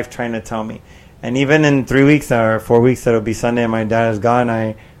is life trying to tell me. And even in 3 weeks or 4 weeks, that'll be Sunday and my dad is gone,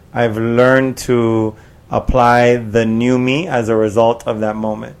 I've learned to apply the new me as a result of that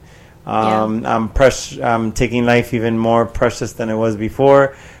moment. I'm taking life even more precious than it was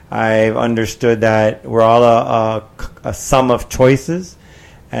before. I've understood that we're all a sum of choices,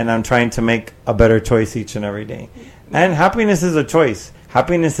 and I'm trying to make a better choice each and every day. And happiness is a choice.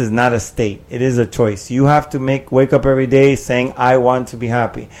 Happiness is not a state. It is a choice. You have to wake up every day saying, I want to be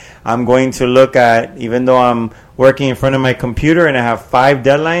happy. I'm going to look at, even though I'm working in front of my computer and I have 5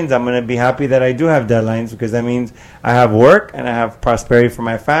 deadlines, I'm going to be happy that I do have deadlines, because that means I have work and I have prosperity for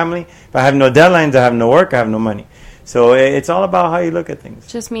my family. If I have no deadlines, I have no work, I have no money. So it's all about how you look at things.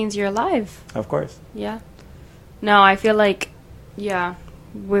 Just means you're alive. Of course. Yeah. No, I feel like, yeah,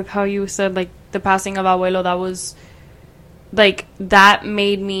 with how you said, like, the passing of Abuelo, that was, like, that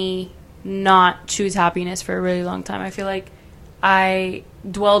made me not choose happiness for a really long time. I feel like I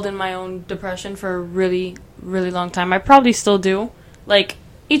dwelled in my own depression for a really, really long time. I probably still do. Like,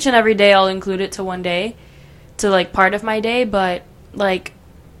 each and every day I'll include it to one day, to, like, part of my day, but, like,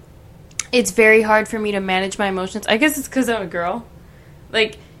 it's very hard for me to manage my emotions. I guess it's because I'm a girl.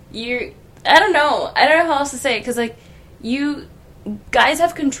 Like, I don't know how else to say it, because, like, you guys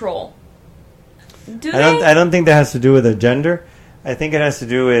have control. Do they? I don't think that has to do with a gender. I think it has to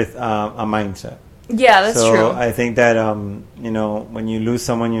do with a mindset. Yeah, that's true. So I think that, when you lose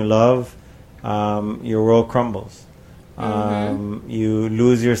someone you love, your world crumbles. You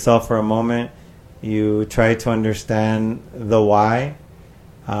lose yourself for a moment. You try to understand the why.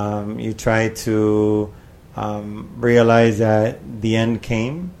 You try to realize that the end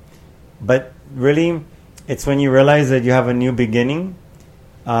came. But really, it's when you realize that you have a new beginning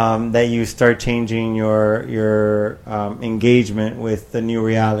that you start changing your engagement with the new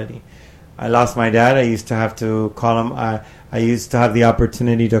reality. I lost my dad. I used to have to call him. I used to have the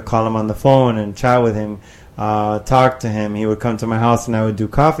opportunity to call him on the phone and chat with him, talk to him. He would come to my house and I would do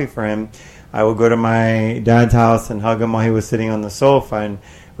coffee for him. I would go to my dad's house and hug him while he was sitting on the sofa, and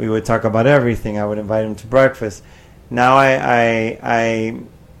we would talk about everything. I would invite him to breakfast. Now I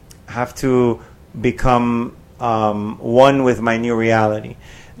have to become one with my new reality.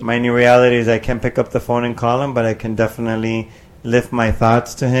 My new reality is I can't pick up the phone and call him, but I can definitely lift my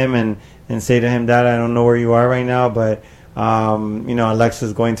thoughts to him and say to him, Dad, I don't know where you are right now, but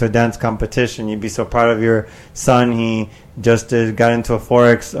Alexa's going to a dance competition. You'd be so proud of your son. He just got into a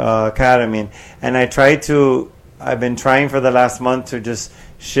Forex academy. And I try to I've been trying for the last month to just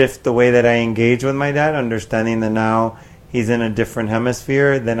shift the way that I engage with my dad, understanding that now he's in a different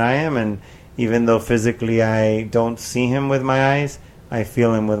hemisphere than I am, and even though physically I don't see him with my eyes, I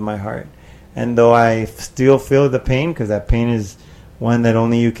feel him with my heart. And though I still feel the pain, because that pain is one that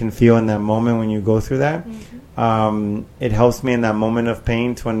only you can feel in that moment when you go through that, it helps me in that moment of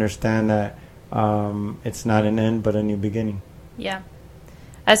pain to understand that it's not an end but a new beginning. Yeah.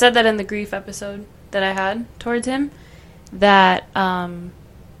 I said that in the grief episode that I had towards him, that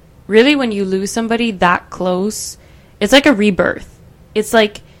really when you lose somebody that close, it's like a rebirth. It's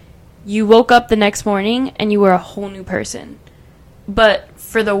like you woke up the next morning and you were a whole new person, but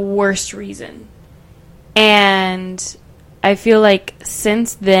for the worst reason. And I feel like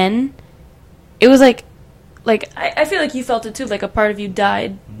since then, it was like I feel like you felt it too, like a part of you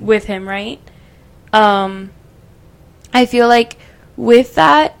died with him, right? I feel like with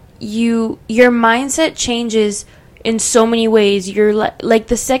that, your mindset changes in so many ways. You're like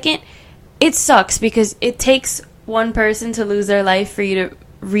the second, it sucks because it takes one person to lose their life for you to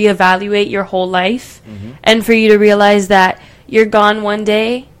reevaluate your whole life, and for you to realize that you're gone one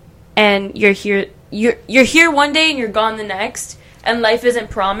day and you're here one day and you're gone the next, and life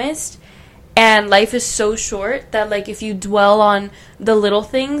isn't promised, and life is so short that like if you dwell on the little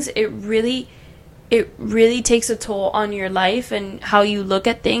things, it really takes a toll on your life and how you look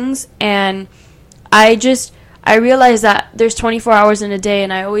at things. And I realize that there's 24 hours in a day,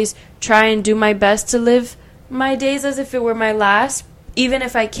 and I always try and do my best to live my days as if it were my last. Even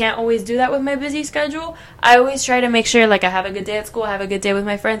if I can't always do that with my busy schedule, I always try to make sure like I have a good day at school, I have a good day with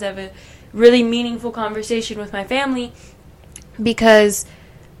my friends, I have a really meaningful conversation with my family, because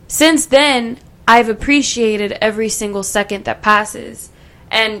since then I've appreciated every single second that passes.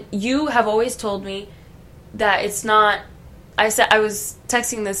 And you have always told me that it's not, I was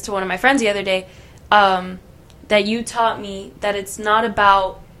texting this to one of my friends the other day, that you taught me that it's not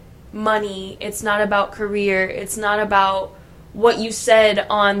about money, it's not about career, it's not about what you said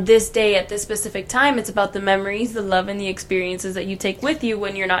on this day at this specific time. It's about the memories, the love, and the experiences that you take with you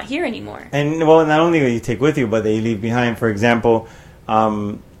when you're not here anymore. And well, not only that you take with you, but that you leave behind. For example,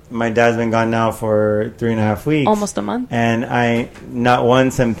 my dad's been gone now for 3.5 weeks. Almost a month. And I not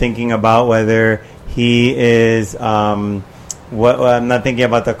once am thinking about whether he is, I'm not thinking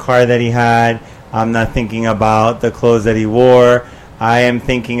about the car that he had. I'm not thinking about the clothes that he wore. I am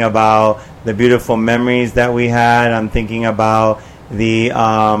thinking about the beautiful memories that we had. I'm thinking about the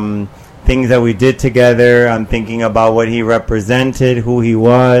things that we did together. I'm thinking about what he represented, who he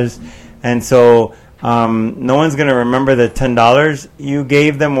was. And so no one's going to remember the $10 you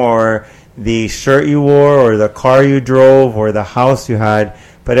gave them, or the shirt you wore, or the car you drove, or the house you had.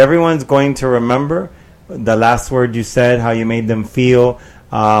 But everyone's going to remember the last word you said, how you made them feel.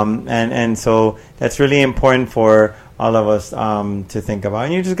 And so that's really important for all of us to think about.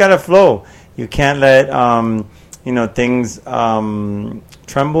 And you just got to flow. You can't let things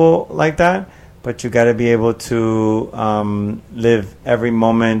tremble like that, but you got to be able to live every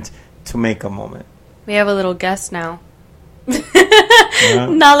moment to make a moment. We have a little guest now. Yeah.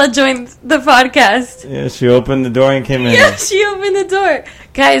 Nala joined the podcast. Yeah, she opened the door and came in. Yeah, she opened the door.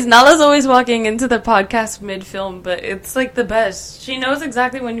 Guys, Nala's always walking into the podcast mid-film, but it's like the best. She knows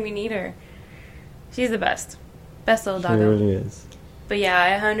exactly when we need her. She's the best. Best little doggo. She really is. But yeah,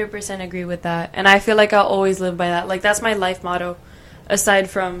 I 100% agree with that. And I feel like I'll always live by that. Like, that's my life motto, aside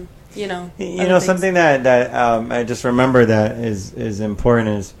from, something that I just remember that is important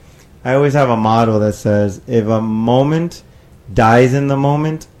is I always have a motto that says, if a moment dies in the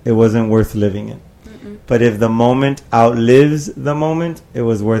moment, it wasn't worth living it. Mm-mm. But if the moment outlives the moment, it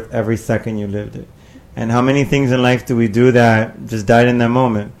was worth every second you lived it. And how many things in life do we do that just died in that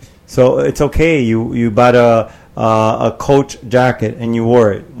moment? So it's okay. You bought a Coach jacket and you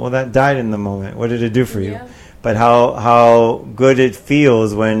wore it. Well, that died in the moment. What did it do for you? Yeah. But how good it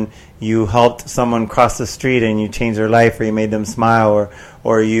feels when you helped someone cross the street and you changed their life, or you made them smile,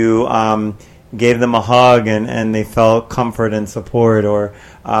 or you gave them a hug and they felt comfort and support, or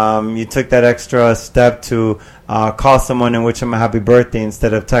you took that extra step to call someone and wish them a happy birthday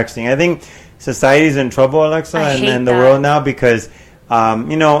instead of texting. I think society's in trouble, Alexa, and the world now, because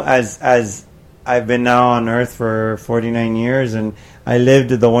as I've been now on Earth for 49 years, and I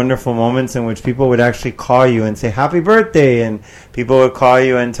lived the wonderful moments in which people would actually call you and say happy birthday, and people would call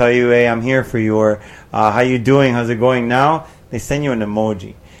you and tell you, hey, I'm here for you, or how you doing, how's it going. Now they send you an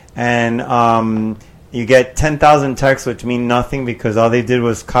emoji, and you get 10,000 texts which mean nothing, because all they did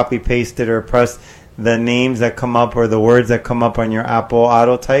was copy paste it or press the names that come up or the words that come up on your Apple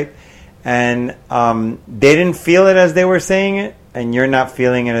auto type, and they didn't feel it as they were saying it, and you're not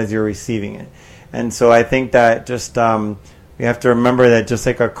feeling it as you're receiving it. And so I think that just we have to remember that just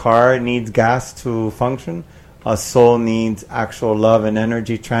like a car needs gas to function, a soul needs actual love and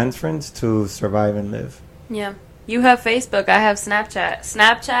energy transference to survive and live. Yeah. You have Facebook. I have Snapchat.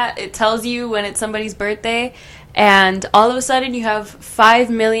 Snapchat, it tells you when it's somebody's birthday, and all of a sudden you have 5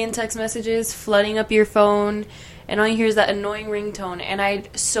 million text messages flooding up your phone, and all you hear is that annoying ringtone. And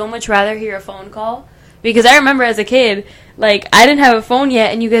I'd so much rather hear a phone call, because I remember as a kid, like, I didn't have a phone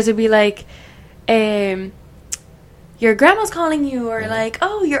yet, and you guys would be like, your grandma's calling you, or like,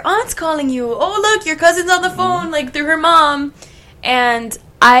 oh, your aunt's calling you, oh, look, your cousin's on the phone, like, through her mom. And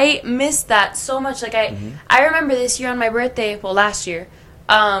I missed that so much. Like, I remember this year on my birthday, well, last year,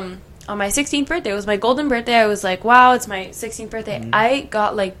 on my 16th birthday, it was my golden birthday. I was like, wow, it's my 16th birthday. I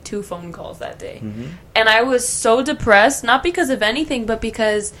got like 2 phone calls that day. And I was so depressed, not because of anything, but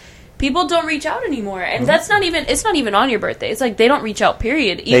because people don't reach out anymore. And it's not even on your birthday. It's like they don't reach out,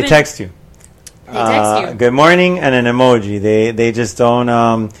 period. Even, they text you. They text you. Good morning and an emoji. They just don't.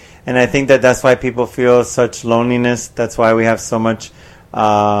 And I think that's why people feel such loneliness. That's why we have so much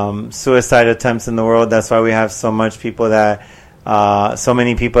suicide attempts in the world. That's why we have so many people that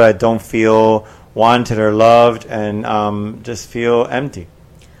don't feel wanted or loved, and just feel empty.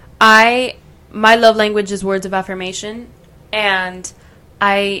 My love language is words of affirmation, and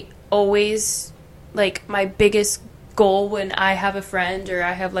I always, like, my biggest goal when I have a friend or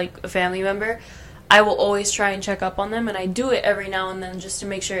I have like a family member, I will always try and check up on them, and I do it every now and then just to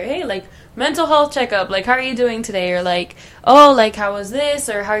make sure, hey, like, mental health checkup, like, how are you doing today? Or like, oh, like, how was this?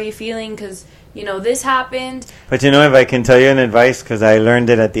 Or how are you feeling? Because, you know, this happened. But you know, if I can tell you an advice, because I learned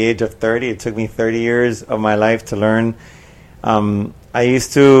it at the age of 30, it took me 30 years of my life to learn. I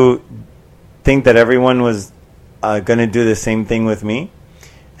used to think that everyone was going to do the same thing with me.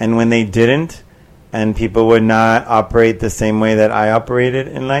 And when they didn't, and people would not operate the same way that I operated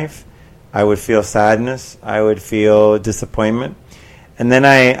in life, I would feel sadness. I would feel disappointment. And then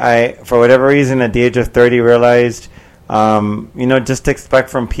I for whatever reason, at the age of 30, realized, just expect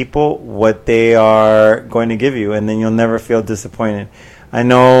from people what they are going to give you, and then you'll never feel disappointed. I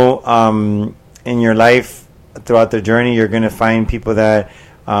know in your life, throughout the journey, you're going to find people that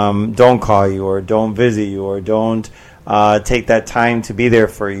don't call you, or don't visit you, or don't take that time to be there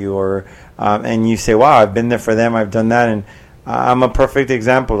for you, or and you say, wow, I've been there for them, I've done that, and I'm a perfect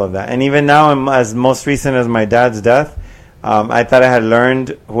example of that. And even now, as most recent as my dad's death, I thought I had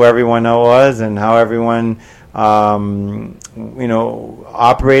learned who everyone was and how everyone operated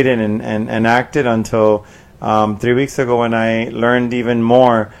and acted until 3 weeks ago, when I learned even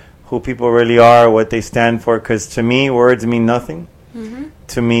more who people really are, what they stand for. Because to me, words mean nothing.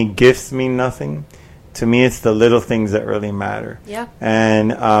 To me, gifts mean nothing. To me, it's the little things that really matter. Yeah.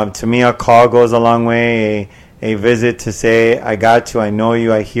 And to me, a call goes a long way. A visit to say, I got you, I know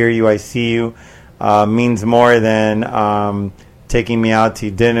you, I hear you, I see you, means more than taking me out to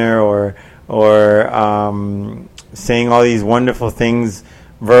dinner or saying all these wonderful things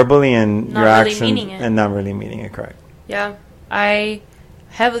verbally and not your really actions meaning it. And not really meaning it. Correct. Yeah, I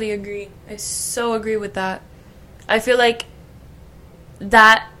heavily agree. I so agree with that. I feel like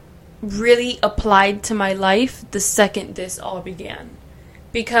that really applied to my life the second this all began,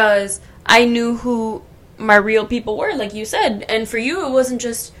 because I knew who my real people were, like you said. And for you, it wasn't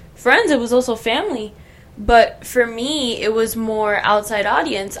just friends, it was also family. But for me, it was more outside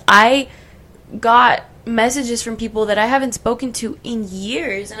audience. I got messages from people that I haven't spoken to in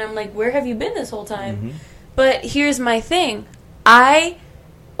years, and I'm like, where have you been this whole time? But here's my thing. I'm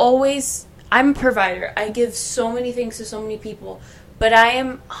a provider. I give so many things to so many people, but I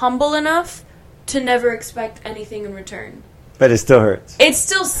am humble enough to never expect anything in return. But it still hurts. It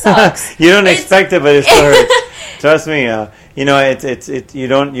still sucks. You don't expect it, but it still hurts. Trust me.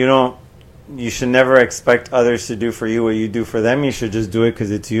 You should never expect others to do for you what you do for them. You should just do it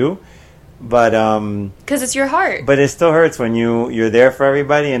because it's you. But because it's your heart. But it still hurts when you're there for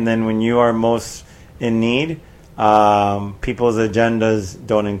everybody, and then when you are most in need, people's agendas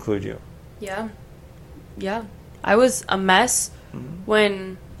don't include you. Yeah. I was a mess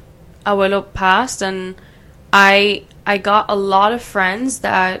when Abuelo passed, and I got a lot of friends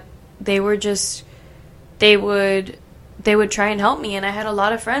that they would try and help me, and I had a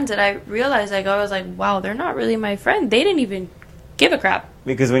lot of friends that I realized, I was like, wow, they're not really my friend. They didn't even give a crap.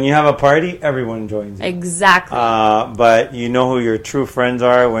 Because when you have a party, everyone joins you. Exactly. But you know who your true friends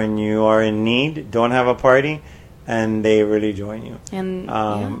are when you are in need, don't have a party, and they really join you.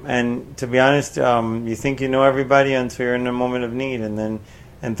 And to be honest, you think you know everybody until you're in a moment of need, and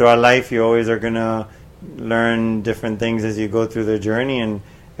throughout life, you always are going to learn different things as you go through the journey, and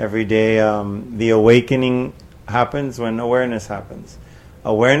every day the awakening happens when awareness happens.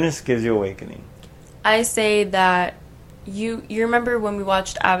 Awareness gives you awakening. I say that you remember when we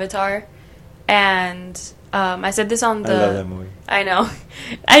watched Avatar, and I said this on the... I love that movie. I know.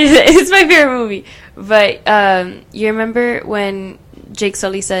 It's my favorite movie. But you remember when Jake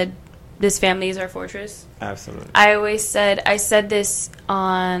Sully said, "This family is our fortress"? Absolutely. I said this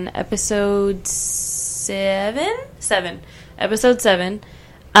on episode 7? Episode 7,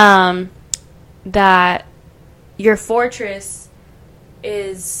 that your fortress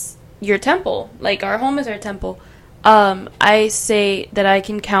is your temple. Like, our home is our temple. I say that I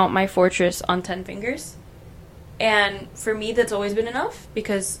can count my fortress on 10 fingers. And for me, that's always been enough,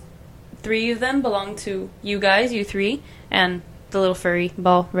 because 3 of them belong to you guys, you 3, and the little furry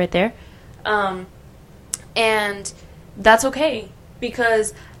ball right there. And that's okay,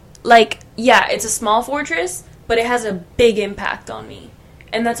 because, like, yeah, it's a small fortress, but it has a big impact on me.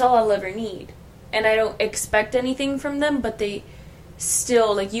 And that's all I'll ever need. And I don't expect anything from them, but they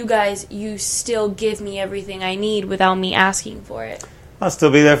still, like, you guys, you still give me everything I need without me asking for it. I'll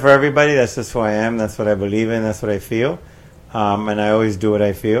still be there for everybody. That's just who I am. That's what I believe in. That's what I feel. And I always do what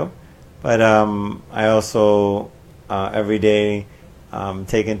I feel. But I also, every day,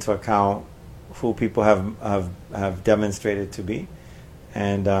 take into account who people have demonstrated to be.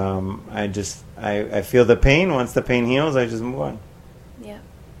 And I feel the pain. Once the pain heals, I just move on. Yeah.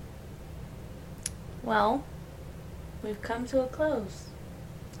 Well, we've come to a close.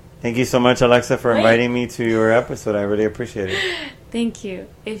 Thank you so much, Alexa, for inviting me to your episode. I really appreciate it. Thank you.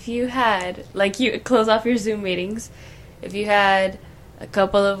 If you had, like, you close off your Zoom meetings, if you had a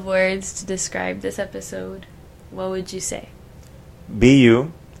couple of words to describe this episode, what would you say? Be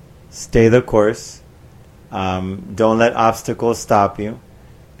you. Stay the course. Don't let obstacles stop you.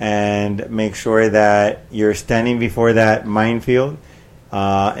 And make sure that you're standing before that minefield,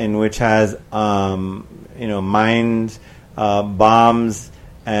 in which has, mines, bombs,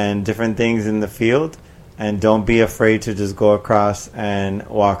 and different things in the field. And don't be afraid to just go across and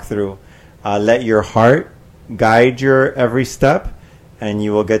walk through. Let your heart guide your every step, and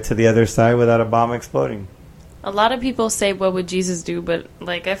you will get to the other side without a bomb exploding. A lot of people say, "What would Jesus do?" But,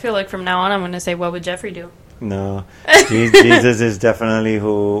 like, I feel like from now on I'm going to say, "What would Jeffrey do?" No. Jesus is definitely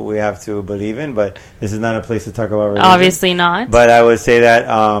who we have to believe in, but this is not a place to talk about religion. Obviously not. But I would say that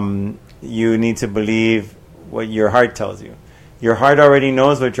you need to believe what your heart tells you. Your heart already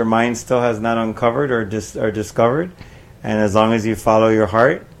knows what your mind still has not uncovered or discovered. And as long as you follow your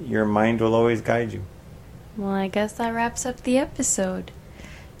heart, your mind will always guide you. Well, I guess that wraps up the episode.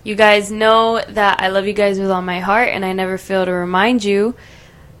 You guys know that I love you guys with all my heart, and I never fail to remind you.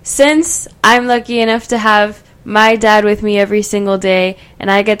 Since I'm lucky enough to have my dad with me every single day, and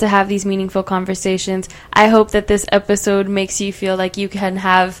I get to have these meaningful conversations, I hope that this episode makes you feel like you can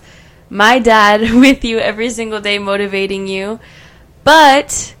have my dad with you every single day, motivating you.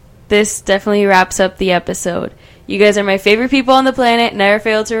 But this definitely wraps up the episode. You guys are my favorite people on the planet. Never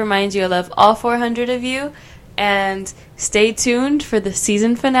fail to remind you I love all 400 of you. And stay tuned for the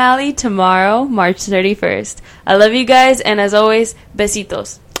season finale tomorrow, March 31st. I love you guys, and as always,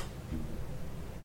 besitos.